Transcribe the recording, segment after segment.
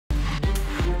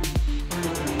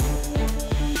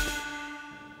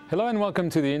Hello and welcome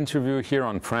to the interview here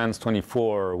on France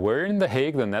 24. We're in The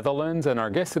Hague, the Netherlands, and our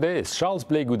guest today is Charles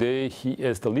Blé Goudé. He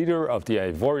is the leader of the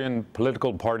Ivorian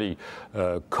political party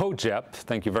COJEP.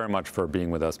 Thank you very much for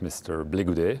being with us, Mr. Blé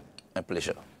Goudé. A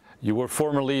pleasure. You were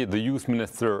formerly the youth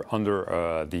minister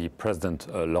under the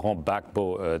President Laurent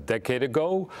Gbagbo a decade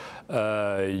ago.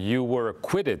 You were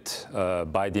acquitted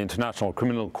by the International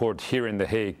Criminal Court here in The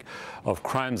Hague of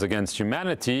crimes against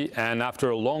humanity, and after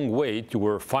a long wait, you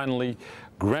were finally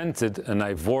granted an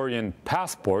Ivorian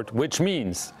passport, which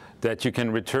means that you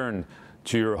can return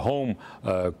to your home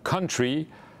country.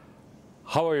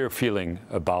 How are you feeling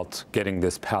about getting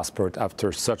this passport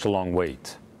after such a long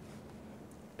wait?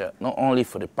 Not only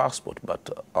for the passport, but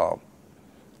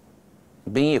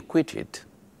being acquitted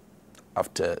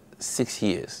after 6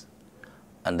 years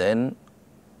and then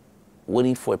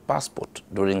waiting for a passport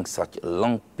during such a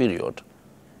long period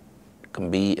can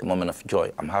be a moment of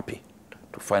joy. I'm happy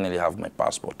to finally have my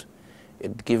passport.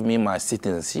 It gives me my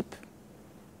citizenship,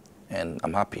 and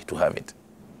I'm happy to have it.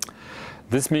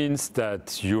 This means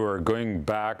that you are going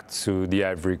back to the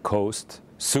Ivory Coast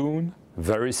soon,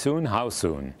 very soon. How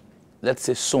soon? Let's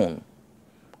say soon,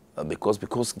 because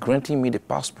granting me the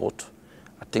passport,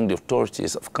 I think the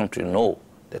authorities of the country know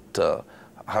that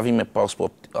having my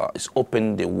passport is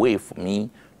opening the way for me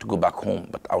to go back home,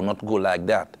 but I will not go like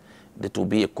that. There will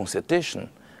be a consultation,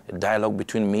 a dialogue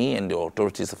between me and the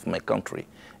authorities of my country,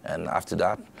 and after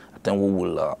that, I think we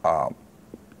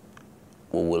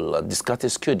will discuss a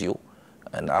schedule,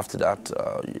 and after that,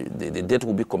 the date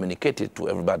will be communicated to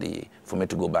everybody for me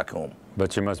to go back home.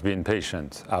 But you must be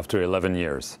impatient after 11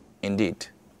 years. Indeed,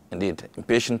 indeed.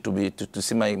 Impatient to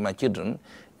see my children,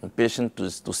 impatient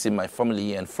to see my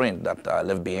family and friends that I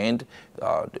left behind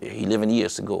 11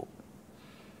 years ago.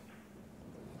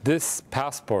 This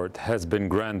passport has been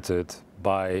granted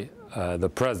by the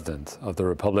President of the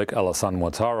Republic, Alassane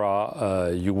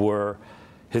Ouattara. You were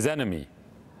his enemy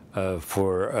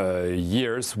for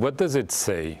years. What does it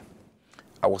say?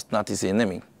 I was not his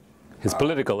enemy. His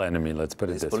political enemy, let's put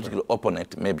it this way. His political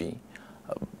opponent, maybe.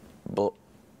 But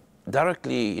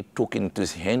directly it took into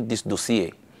his hand this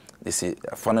dossier. This is,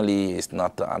 finally, it's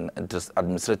not an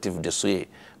administrative dossier,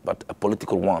 but a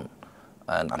political one.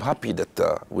 And I'm happy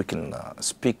that we can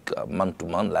speak man to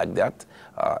man like that.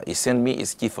 He sent me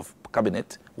his chief of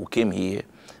cabinet who came here.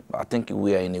 I think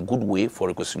we are in a good way for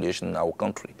reconciliation in our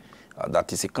country.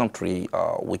 That is a country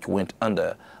which went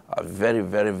under a very,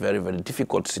 very, very, very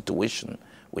difficult situation,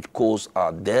 which caused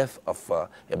a death of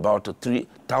about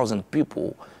 3,000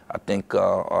 people. I think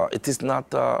it is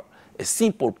not a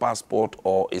simple passport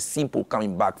or a simple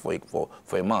coming back for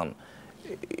a man.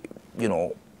 You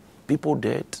know, people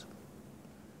died,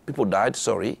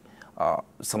 sorry.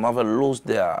 Some of them lost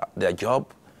their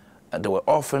job, and they were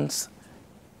orphans.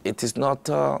 It is not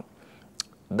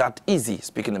that easy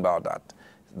speaking about that.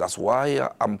 That's why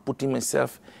I'm putting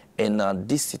myself in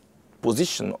this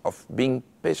position of being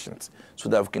patient so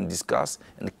that we can discuss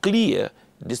and clear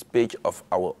this page of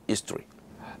our history.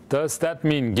 Does that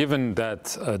mean, given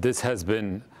that this has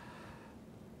been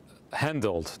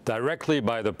handled directly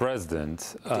by the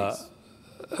President,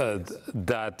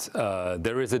 that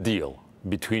there is a deal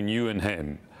between you and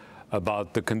him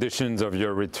about the conditions of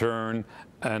your return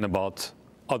and about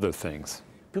other things?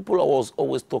 People are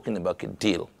always talking about a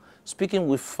deal. Speaking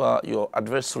with your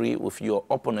adversary, with your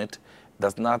opponent,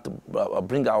 does not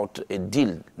bring out a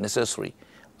deal necessary.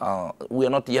 We are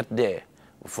not yet there.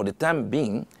 For the time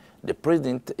being, the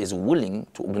President is willing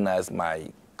to organize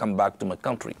my comeback to my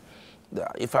country.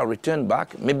 If I return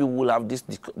back, maybe we'll have this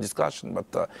discussion,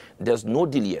 but there's no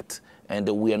deal yet, and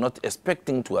we are not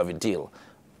expecting to have a deal.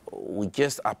 We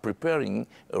just are preparing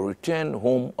a return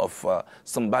home of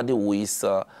somebody who is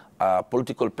a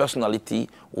political personality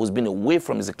who's been away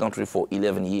from his country for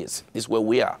 11 years. This is where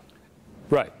we are.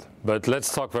 Right, but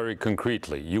let's talk very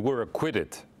concretely. You were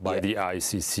acquitted by the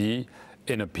ICC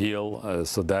in appeal,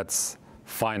 so that's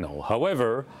final.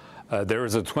 However, there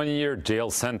is a 20-year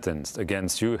jail sentence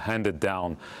against you handed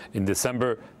down in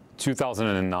December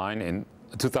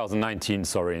 2019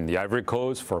 in the Ivory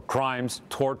Coast for crimes,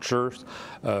 tortures,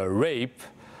 rape.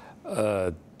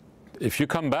 If you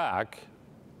come back,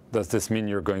 does this mean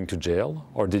you're going to jail,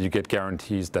 or did you get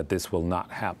guarantees that this will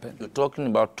not happen? You're talking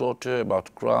about torture,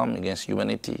 about crime against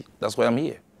humanity. That's why I'm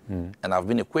here, and I've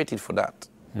been acquitted for that.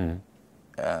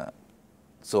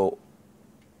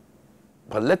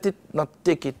 But let it not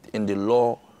take it in the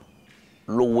law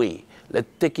way. Let's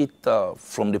take it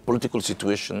from the political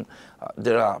situation.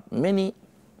 There are many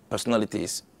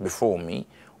personalities before me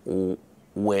who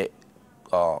were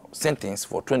sentenced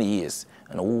for 20 years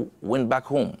and who went back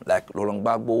home, like Laurent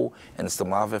Gbagbo and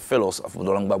some other fellows of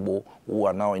Laurent Gbagbo who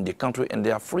are now in the country and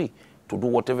they are free to do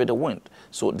whatever they want.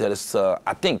 So there is,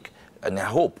 I think, and I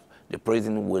hope the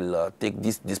president will take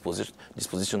this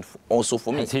position also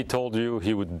for me. Has he told you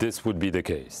this would be the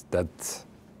case? That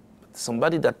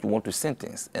somebody that you want to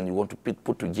sentence and you want to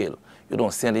put to jail, you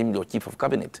don't send him your chief of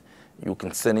cabinet. You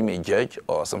can send him a judge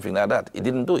or something like that. He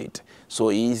didn't do it. So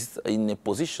he's in a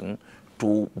position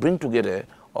to bring together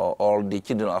all the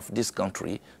children of this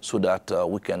country so that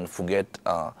we can forget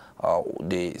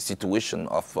the situation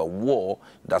of war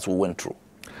that we went through.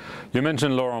 You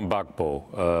mentioned Laurent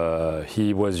Gbagbo.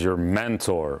 He was your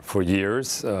mentor for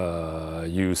years.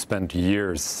 You spent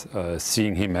years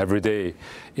seeing him every day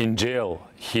in jail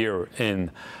here in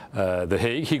The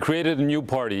Hague. He created a new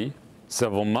party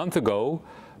several months ago,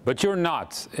 but you're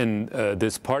not in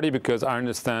this party because I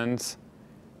understand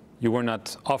you were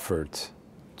not offered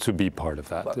to be part of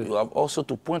that. But you have also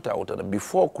to point out that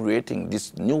before creating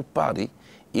this new party,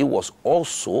 he was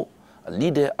also a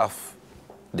leader of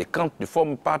the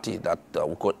former party that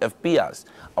we call FPRs.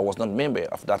 I was not a member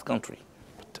of that country.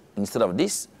 But instead of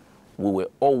this, we were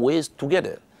always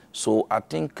together. So I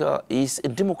think he's a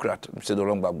Democrat, Mr.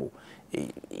 Laurent Gbagbo.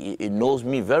 He knows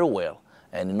me very well,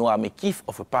 and you know I'm a chief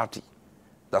of a party.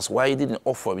 That's why he didn't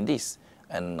offer me this.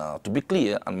 And to be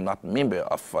clear, I'm not a member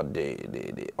of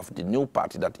the new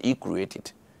party that he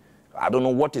created. I don't know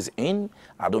what is in.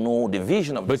 I don't know the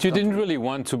vision of. But you didn't really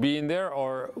want to be in there,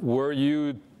 or were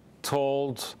you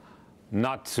told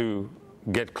not to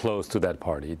get close to that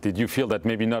party? Did you feel that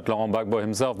maybe not Laurent Gbagbo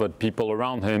himself, but people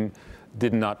around him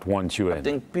did not want you in? I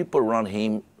think people around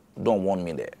him don't want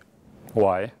me there.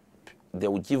 Why? They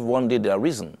will give one day their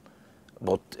reason.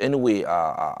 But anyway,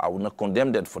 I will not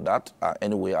condemn them for that.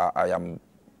 Anyway, I am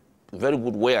very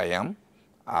good where I am.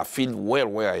 I feel well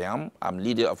where I am. I'm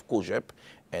leader of COGEP,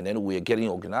 and then we are getting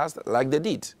organized like they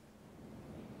did.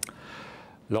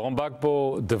 Laurent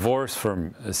Gbagbo divorced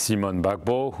from Simone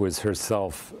Gbagbo, who is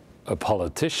herself a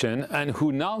politician and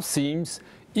who now seems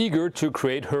eager to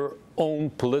create her own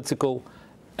political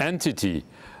entity.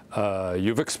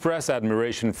 You've expressed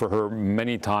admiration for her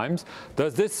many times.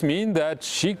 Does this mean that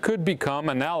she could become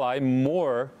an ally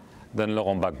more than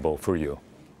Laurent Gbagbo for you?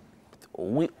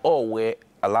 We all were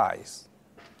allies.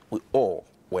 We all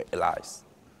were allies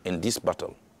in this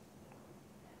battle.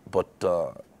 But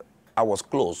I was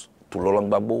close to Laurent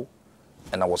Gbagbo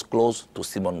and I was close to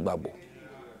Simone Gbagbo.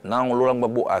 Now Laurent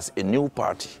Gbagbo has a new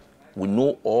party. We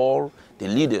know all the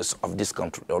leaders of this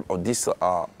country, of this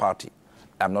party.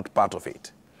 I'm not part of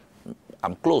it.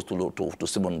 I'm close to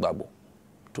Simone Gbagbo,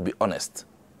 to be honest.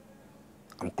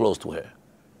 I'm close to her.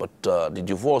 But the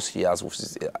divorce he has with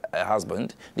his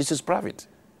husband, this is private.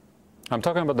 I'm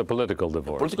talking about the political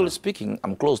divorce. Politically speaking,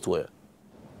 I'm close to her.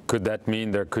 Could that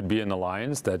mean there could be an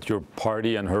alliance, that your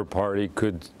party and her party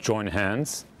could join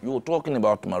hands? You were talking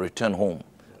about my return home.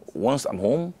 Once I'm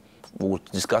home, we will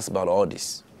discuss about all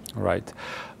this. Right.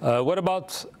 What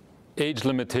about age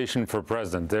limitation for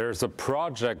president? There's a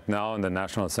project now in the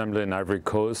National Assembly in Ivory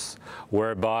Coast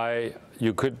whereby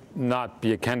you could not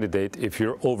be a candidate if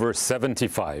you're over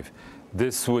 75.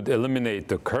 This would eliminate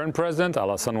the current president,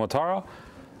 Alassane Ouattara,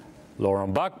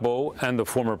 Laurent Gbagbo, and the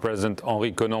former president,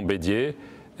 Henri Konan Bédié.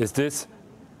 Is this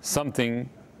something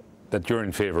that you're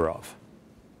in favor of?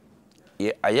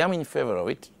 Yeah, I am in favor of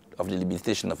it, of the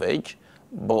limitation of age,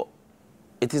 but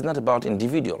it is not about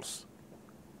individuals.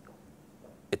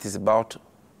 It is about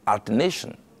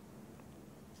alternation.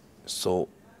 So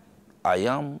I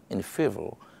am in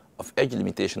favor of age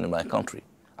limitation in my country,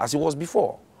 as it was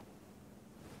before.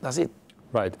 That's it.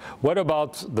 Right. What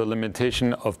about the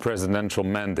limitation of presidential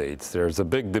mandates? There's a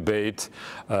big debate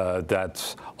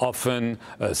that often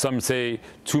some say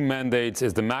 2 mandates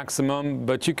is the maximum,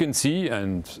 but you can see,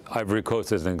 and Ivory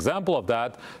Coast is an example of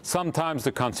that, sometimes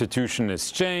the constitution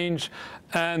is changed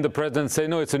and the president say,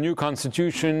 no, it's a new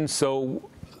constitution, so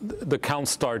the count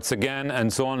starts again,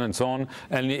 and so on and so on,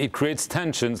 and it creates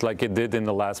tensions like it did in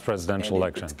the last presidential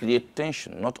election. It creates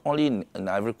tension, not only in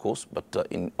Ivory Coast, but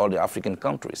in all the African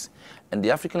countries. And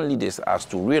the African leaders have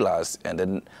to realize and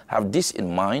then have this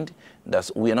in mind,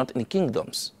 that we are not in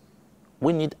kingdoms.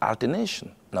 We need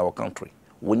alternation in our country.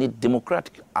 We need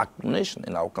democratic alternation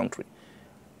in our country.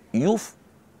 Youth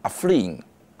are fleeing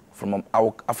from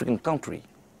our African country,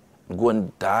 go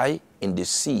and die in the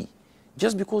sea,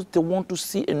 just because they want to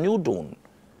see a new dawn,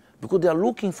 because they are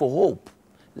looking for hope.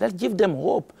 Let's give them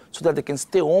hope so that they can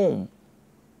stay home.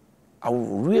 I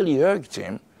would really urge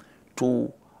them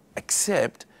to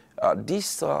accept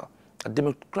this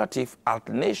democratic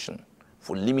alternation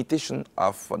for limitation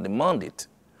of the mandate.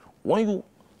 When you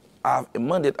have a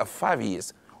mandate of 5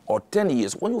 years or 10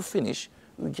 years. When you finish,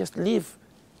 you just leave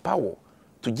power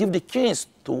to give the chance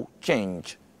to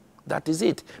change. That is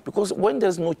it. Because when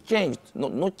there's no change,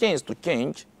 no chance to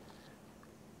change,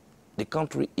 the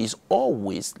country is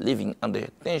always living under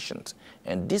tensions.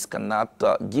 And this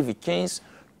cannot give a chance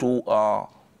to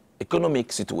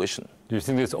economic situation. Do you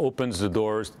think this opens the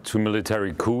doors to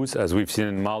military coups, as we've seen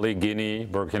in Mali, Guinea,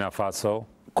 Burkina Faso?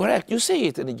 Correct. You see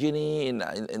it in Guinea,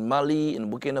 in Mali,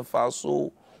 in Burkina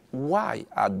Faso. Why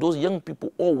are those young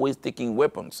people always taking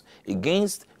weapons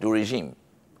against the regime?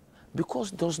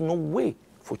 Because there's no way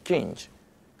for change.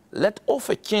 Let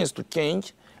offer chance to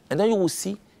change, and then you will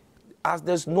see, as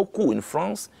there's no coup in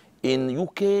France, in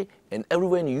UK, and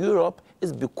everywhere in Europe,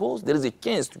 it's because there is a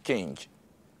chance to change.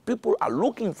 People are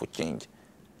looking for change.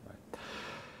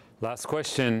 Last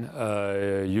question.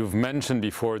 You've mentioned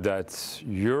before that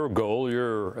your goal,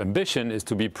 your ambition is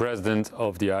to be president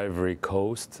of the Ivory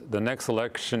Coast. The next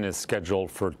election is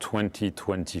scheduled for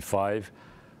 2025.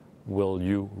 Will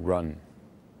you run?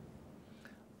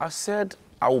 I said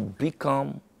I will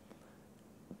become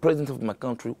president of my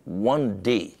country one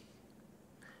day.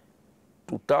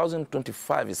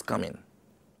 2025 is coming.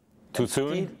 Too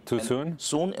soon? Too soon?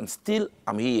 Soon, and still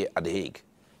I'm here at The Hague.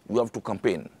 You have to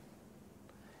campaign.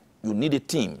 You need a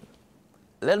team.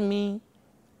 Let me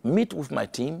meet with my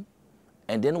team,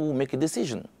 and then we'll make a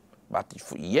decision. But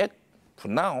for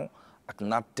now, I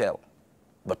cannot tell.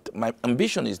 But my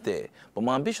ambition is there. But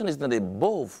my ambition is not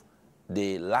above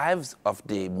the lives of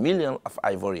the millions of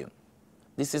Ivorians.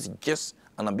 This is just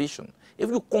an ambition. If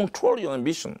you control your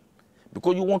ambition,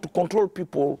 because you want to control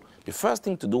people, the first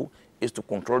thing to do is to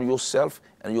control yourself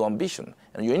and your ambition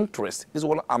and your interest. This is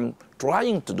what I'm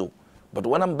trying to do. But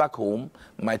when I'm back home,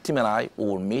 my team and I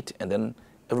will meet, and then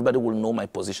everybody will know my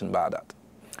position by that.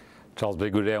 Charles Blé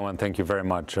Goudé, I want to thank you very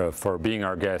much for being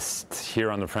our guest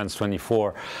here on the France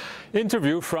 24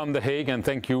 interview from The Hague, and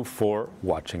thank you for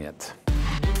watching it.